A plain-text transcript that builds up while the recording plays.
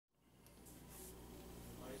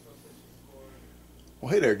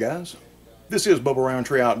Well, hey there, guys. This is Bubba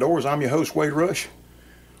Roundtree Outdoors. I'm your host, Wade Rush.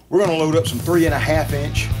 We're going to load up some 3.5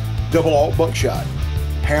 inch double alt buckshot,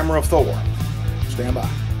 hammer of Thor. Stand by.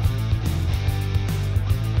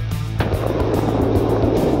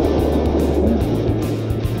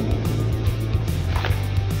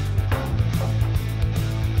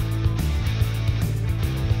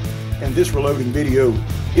 And this reloading video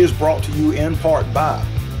is brought to you in part by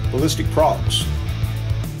Ballistic Products.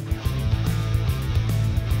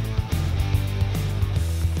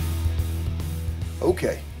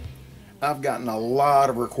 Okay, I've gotten a lot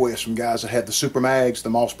of requests from guys that have the Super Mags, the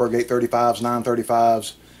Mossberg 835s,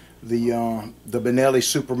 935s, the Benelli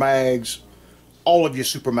Super Mags, all of your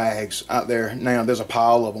Super Mags out there. Now there's a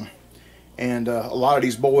pile of them, and a lot of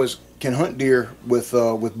these boys can hunt deer with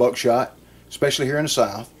buckshot, especially here in the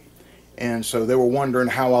South. And so they were wondering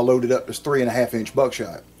how I loaded up this 3.5 inch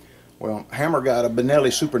buckshot. Well, Hammer got a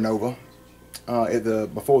Benelli Supernova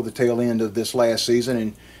before the tail end of this last season,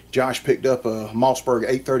 and Josh picked up a Mossberg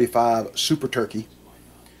 835 Super Turkey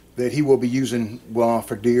that he will be using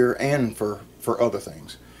for deer and for other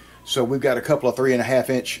things. So we've got a couple of 3.5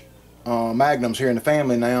 inch Magnums here in the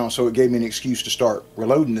family now, so it gave me an excuse to start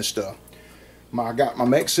reloading this stuff. I got my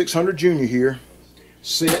Mech 600 Junior here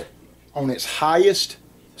set on its highest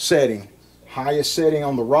setting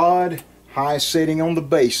on the rod, highest setting on the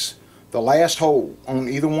base, the last hole on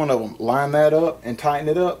either one of them. Line that up and tighten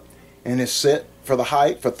it up, and it's set for the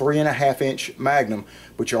height for 3.5 inch Magnum.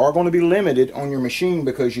 But you are going to be limited on your machine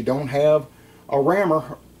because you don't have a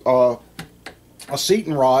rammer, a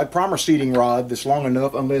seating rod, primer seating rod that's long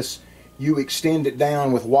enough, unless you extend it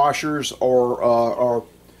down with washers or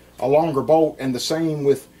a longer bolt. And the same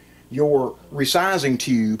with your resizing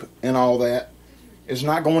tube and all that is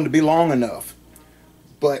not going to be long enough.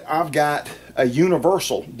 But I've got a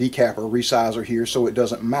universal decapper resizer here, so it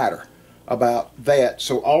doesn't matter about that.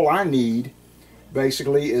 So all I need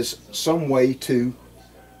basically is some way to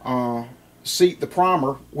seat the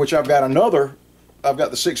primer, which I've got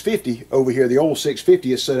the 650 over here. The old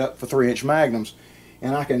 650 is set up for 3-inch Magnums,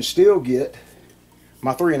 and I can still get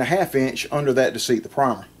my 3.5 inch under that to seat the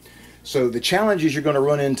primer. So the challenges you're going to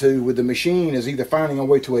run into with the machine is either finding a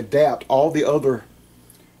way to adapt all the other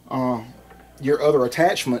your other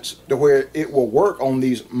attachments to where it will work on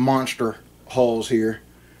these monster hulls here,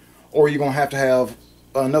 or you're going to have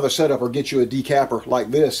another setup or get you a decapper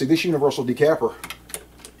like this. See, this universal decapper,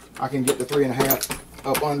 I can get the 3.5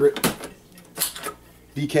 up under it,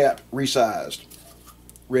 decap resized,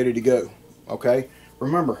 ready to go. Okay,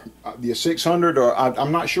 remember the 600, or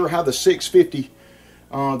I'm not sure how the 650,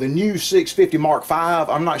 the new 650 Mark V,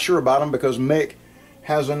 I'm not sure about them because Mech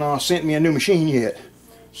hasn't sent me a new machine yet.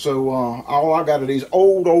 So all I got are these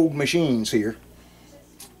old machines here,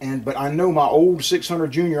 but I know my old 600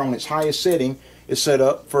 Junior on its highest setting is set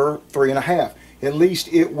up for 3.5. At least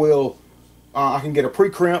it will. I can get a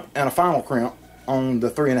pre-crimp and a final crimp on the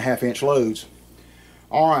 3.5 inch loads.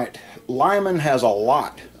 All right, Lyman has a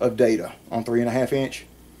lot of data on 3.5 inch,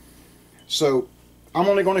 so I'm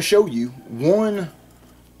only going to show you one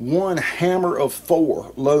hammer of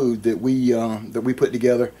Thor load that we put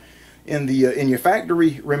together in your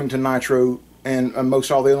factory Remington Nitro, and most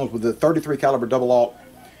all the other ones with the 33 caliber double alt.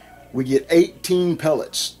 We get 18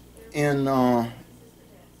 pellets in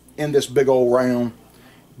this big old round,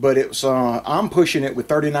 but it's I'm pushing it with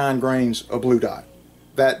 39 grains of blue dot.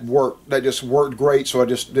 That just worked great, so I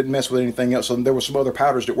just didn't mess with anything else. So there were some other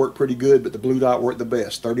powders that worked pretty good, but the blue dot worked the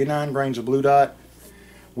best. 39 grains of blue dot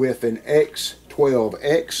with an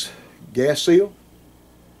X12X gas seal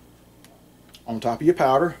on top of your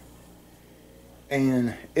powder,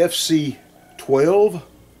 and FC12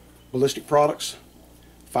 Ballistic Products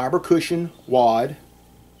fiber cushion wad,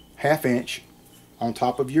 1/2 inch on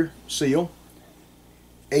top of your seal.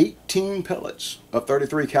 18 pellets of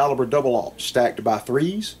 33 caliber double alt stacked by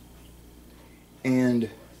 3s, and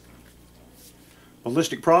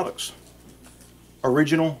Ballistic Products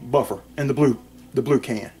original buffer in the blue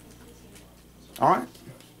can. All right,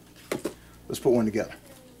 let's put one together.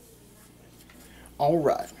 All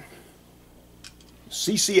right,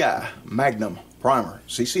 CCI Magnum primer.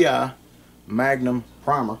 CCI Magnum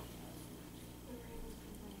primer.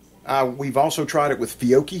 We've also tried it with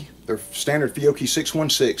Fiocchi, their standard Fiocchi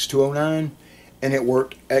 616-209, and it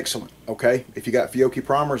worked excellent. Okay, if you got Fiocchi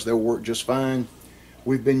primers, they'll work just fine.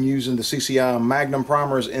 We've been using the CCI Magnum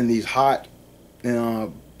primers in these hot,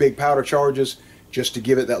 big powder charges just to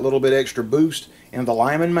give it that little bit extra boost. And the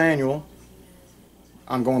Lyman manual,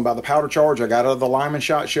 I'm going by the powder charge I got out of the Lyman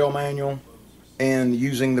shot shell manual, and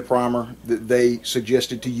using the primer that they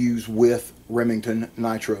suggested to use with Remington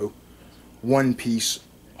Nitro one-piece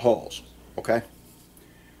hulls. Okay,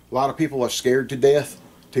 A lot of people are scared to death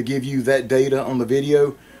to give you that data on the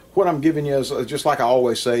video. What I'm giving you is, just like I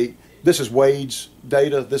always say, this is Wade's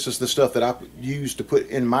data. This is the stuff that I use to put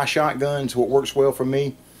in my shotguns, what works well for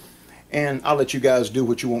me. And I'll let you guys do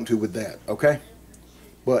what you want to with that, okay?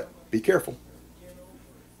 But be careful.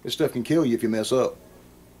 This stuff can kill you if you mess up.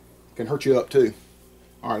 Can hurt you up too.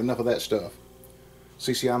 All right, enough of that stuff.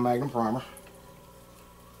 CCI Magnum primer.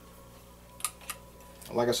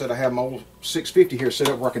 Like I said, I have my old 650 here set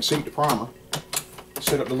up where I can seat the primer.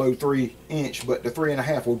 Set up the load 3-inch, but the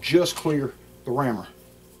 3.5 will just clear the rammer.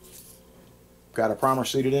 Got a primer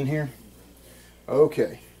seated in here.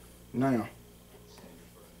 Okay, now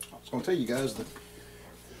I was going to tell you guys that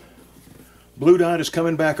Blue Dot is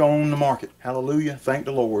coming back on the market. Hallelujah, thank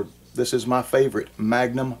the Lord. This is my favorite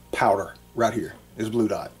Magnum powder right here. Is Blue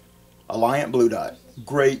Dot. Alliant Blue Dot.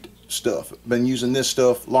 Great stuff. Been using this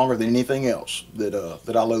stuff longer than anything else that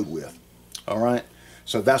I load with. All right,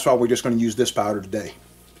 so that's why we're just going to use this powder today.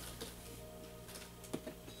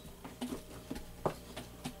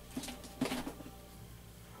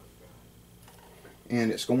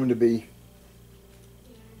 And it's going to be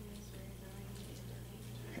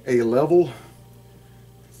a level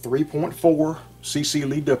 3.4 cc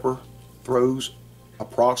lead dipper. Throws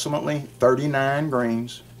approximately 39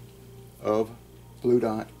 grains of Blue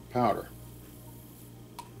Dot powder.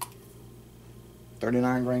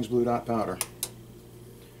 39 grains Blue Dot powder.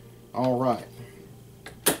 All right.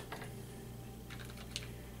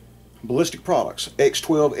 Ballistic Products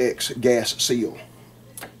X12X gas seal.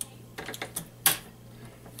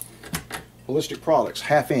 Ballistic Products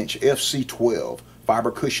 1/2 inch FC12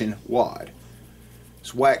 fiber cushion wad.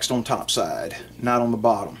 It's waxed on top side, not on the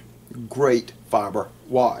bottom. Great fiber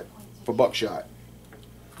wad for buckshot.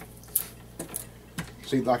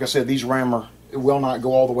 See, like I said, these rammer, it will not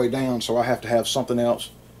go all the way down, so I have to have something else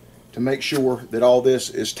to make sure that all this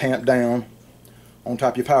is tamped down on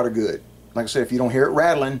top of your powder good. Like I said, if you don't hear it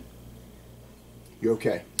rattling, you're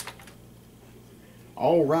okay.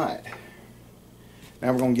 All right.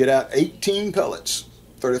 Now we're going to get out 18 pellets,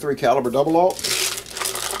 33 caliber double aught.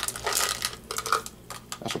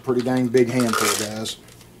 That's a pretty dang big handful, guys.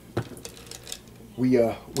 We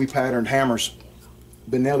patterned hammers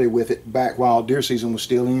Benelli with it back while deer season was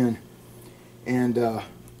still in, and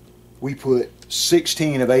we put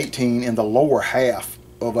 16 of 18 in the lower half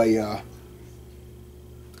of a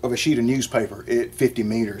sheet of newspaper at 50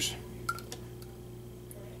 meters.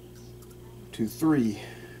 2, 3,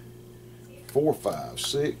 4, 5,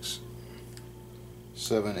 6,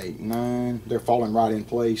 7, 8, 9. They're falling right in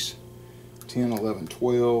place. 10, 11,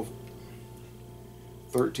 12,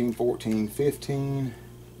 13, 14, 15,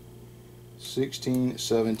 16,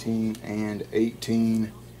 17, and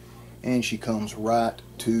 18. And she comes right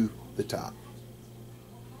to the top.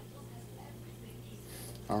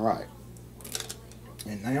 All right.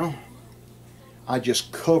 And now I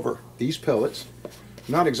just cover these pellets.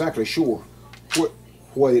 Not exactly sure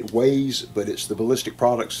what it weighs, but it's the Ballistic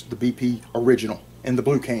Products, the BP original in the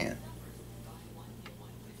blue can.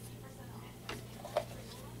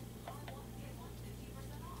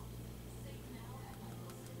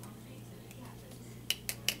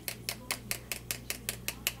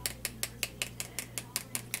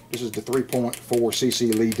 This is the 3.4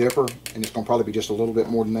 cc lead dipper, and it's going to probably be just a little bit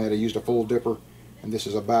more than that. I used a full dipper, and this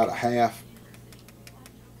is about a half.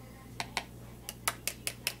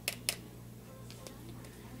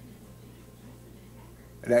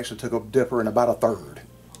 It actually took a dipper and about a third.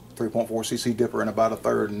 3.4 cc dipper and about a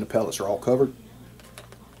third, and the pellets are all covered.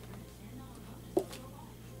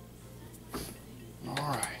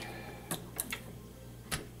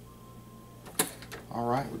 All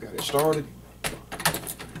right, we got it started.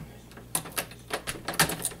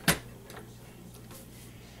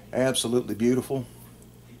 Absolutely beautiful.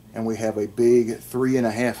 And we have a big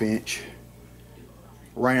 3.5 inch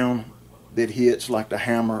round that hits like the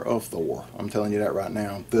hammer of Thor. I'm telling you that right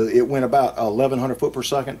now. It went about 1,100 foot per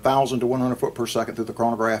second, 1,000 to 100 foot per second through the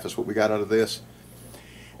chronograph is what we got out of this.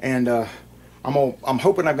 And I'm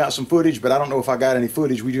hoping I've got some footage, but I don't know if I got any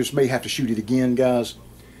footage. We just may have to shoot it again, guys.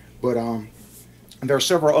 But there are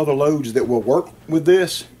several other loads that will work with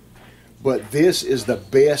this, but this is the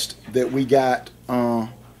best that we got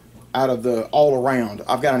out of the all around.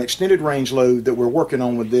 I've got an extended range load that we're working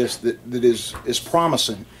on with this that is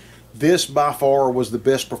promising. This by far was the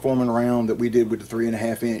best performing round that we did with the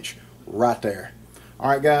 3.5 inch right there. All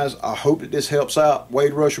right, guys, I hope that this helps out.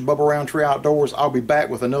 Wade Rush with Bubba Roundtree Outdoors. I'll be back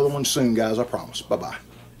with another one soon, guys. I promise. Bye-bye.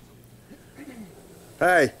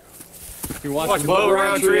 Hey. You're watching Bubba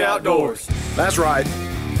Roundtree Outdoors. That's right.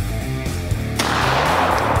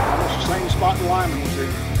 Almost the same spot the lineman was there.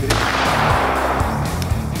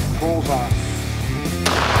 bullseye.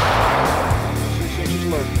 6 inches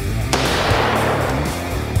low.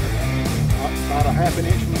 About a half an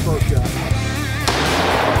inch from the first shot.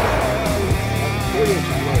 3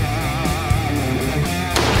 inches low.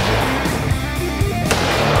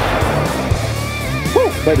 Woo,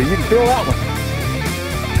 baby, you can feel that one.